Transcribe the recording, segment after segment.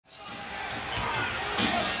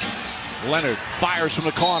Leonard fires from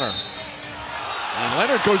the corner. And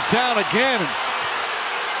Leonard goes down again.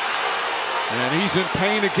 And he's in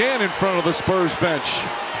pain again in front of the Spurs bench.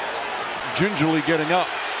 Gingerly getting up.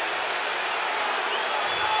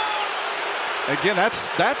 Again,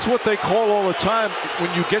 that's what they call all the time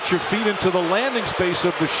when you get your feet into the landing space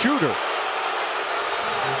of the shooter.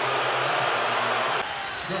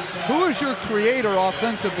 Who is your creator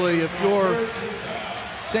offensively if you're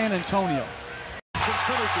San Antonio? Some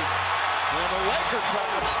finishes. And the Laker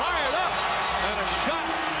crowd fired up. And a shot.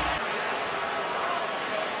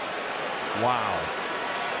 Wow.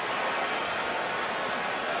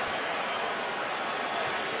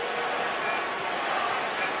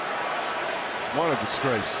 What a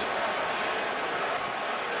disgrace.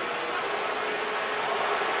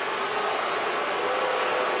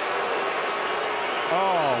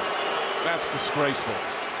 Oh, that's disgraceful.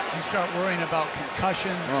 You start worrying about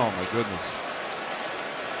concussions. Oh, my goodness.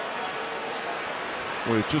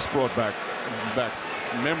 Well, it just brought back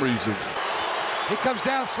memories of... He comes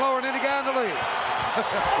down slower and then he got in the lead.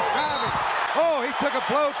 Oh, he took a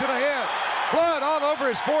blow to the head. Blood all over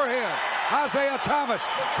his forehead. Isaiah Thomas,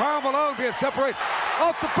 Karl Malone being separated.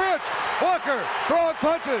 Off the bench, Walker throwing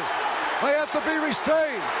punches. They have to be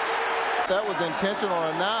restrained. That was intentional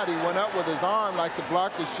or not. He went up with his arm like to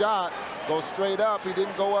block the shot. Go straight up. He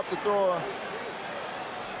didn't go up to throw.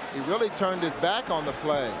 He really turned his back on the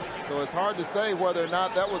play. So it's hard to say whether or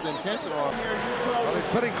not that was intentional. Well, he's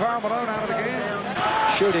putting Karl Malone out of the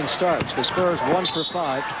game. Shooting starts. The Spurs 1 for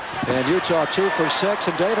 5. And Utah 2 for 6.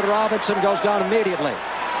 And David Robinson goes down immediately.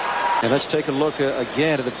 And let's take a look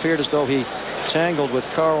again. It appeared as though he tangled with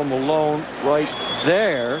Karl Malone right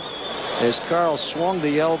there as Karl swung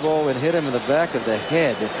the elbow and hit him in the back of the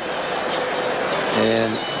head.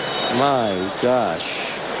 And my gosh.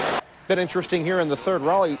 Been interesting here in the third.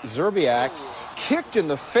 Raleigh Zerbiak kicked in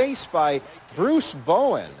the face by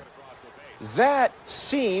Brusbowen. That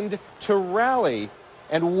seemed to rally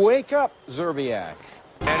and wake up Zerbiak.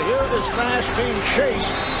 And here is Nash being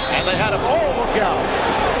chased. And they had him. Oh, look out.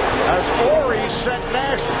 As Horry sent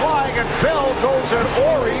Nash flying, and Bell goes at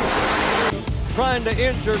Horry. Trying to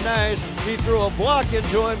injure Nash, he threw a block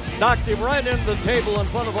into him, knocked him right into the table in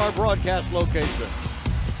front of our broadcast location.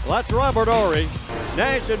 Well, that's Robert Horry.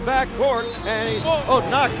 Nash in backcourt, and he's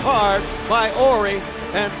knocked hard by Horry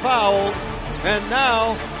and fouled. And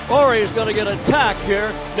now Horry's going to get attacked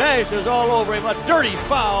here. Nash is all over him. A dirty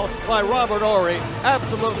foul by Robert Horry.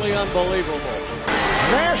 Absolutely unbelievable.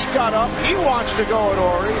 Nash got up. He wants to go at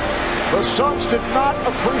Horry. The Suns did not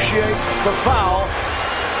appreciate the foul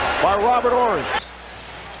by Robert Horry.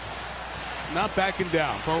 Not backing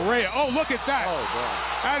down. Correa. Oh, look at that. Oh, God.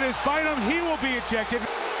 That is Bynum. He will be ejected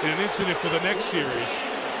in an incident for the next series.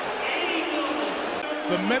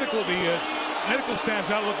 The medical staff's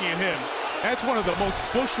not looking at him. That's one of the most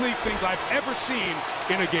Bush League things I've ever seen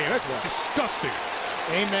in a game. That's disgusting.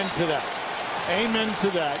 Amen to that. Amen to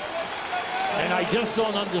that. And I just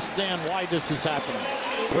don't understand why this is happening.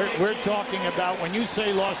 We're talking about, when you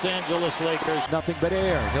say Los Angeles Lakers, nothing but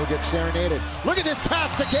air. He'll get serenaded. Look at this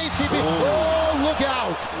pass to KCP. Oh, look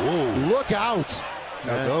out. Whoa. Look out.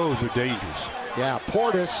 Now those are dangerous. Yeah,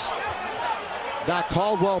 Portis got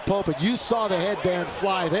Caldwell Pope, and you saw the headband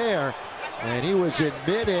fly there, and he was in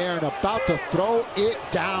midair and about to throw it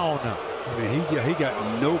down. I mean, he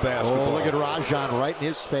got no basketball. Oh, look at Rajon right in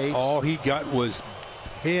his face. All he got was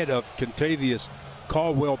head of Contavious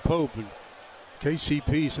Caldwell Pope, and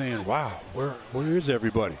KCP saying, wow, where is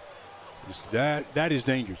everybody? That is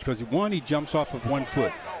dangerous, because one, he jumps off of 1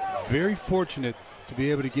 foot. Very fortunate to be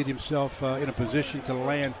able to get himself in a position to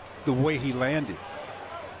land the way he landed.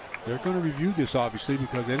 They're going to review this, obviously,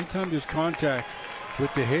 because anytime there's contact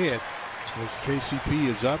with the head, as KCP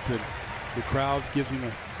is up and the crowd gives him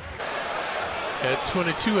a... At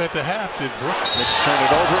 22 at the half, did Brooks. Let's turn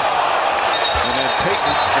it over. And then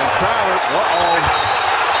Payton and Crowder,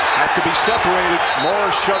 have to be separated.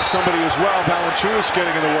 Morris shoves somebody as well. Valanciunas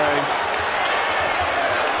getting in the way.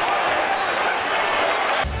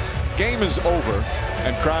 Game is over,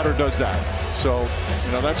 and Crowder does that. So,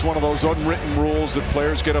 that's one of those unwritten rules that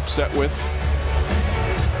players get upset with.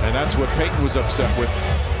 And that's what Payton was upset with.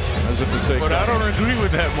 As if to say, but I don't agree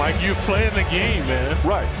with that, Mike. You're playing the game, man.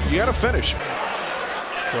 Right. You got to finish.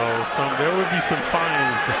 So there would be some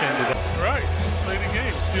fines handed out. Right. Play the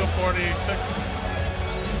game. Still 48 seconds.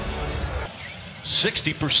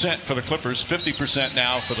 60% for the Clippers, 50%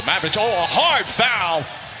 now for the Mavericks. Oh, a hard foul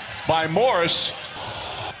by Morris.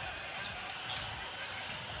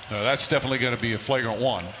 No, that's definitely going to be a flagrant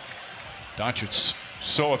one. Doncic's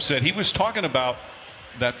so upset. He was talking about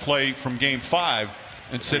that play from Game 5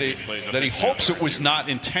 and said that he hopes it was not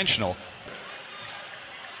intentional.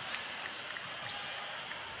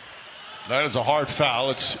 That is a hard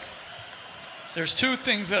foul. There's two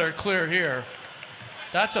things that are clear here.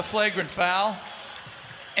 That's a flagrant foul,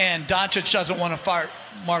 and Doncic doesn't want to fire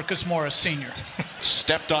Marcus Morris Sr.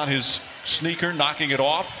 Stepped on his sneaker, knocking it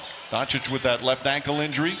off. Doncic with that left ankle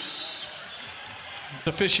injury.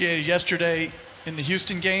 Officiated yesterday in the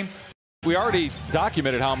Houston game. We already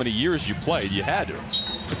documented how many years you played. You had to.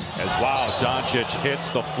 As wow, Doncic hits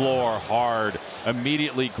the floor hard.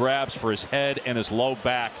 Immediately grabs for his head and his low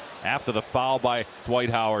back after the foul by Dwight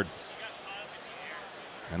Howard.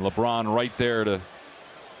 And LeBron right there to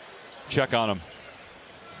check on him.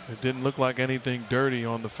 It didn't look like anything dirty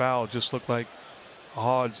on the foul. It just looked like a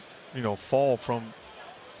hard, fall for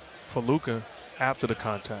Luka after the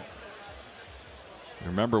contact.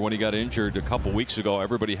 Remember when he got injured a couple weeks ago,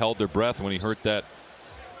 everybody held their breath when he hurt that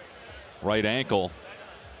right ankle.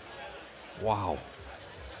 Wow.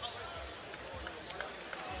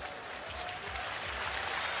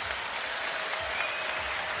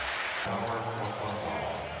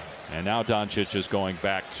 And now Doncic is going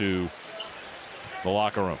back to the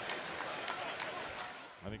locker room.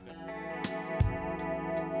 I think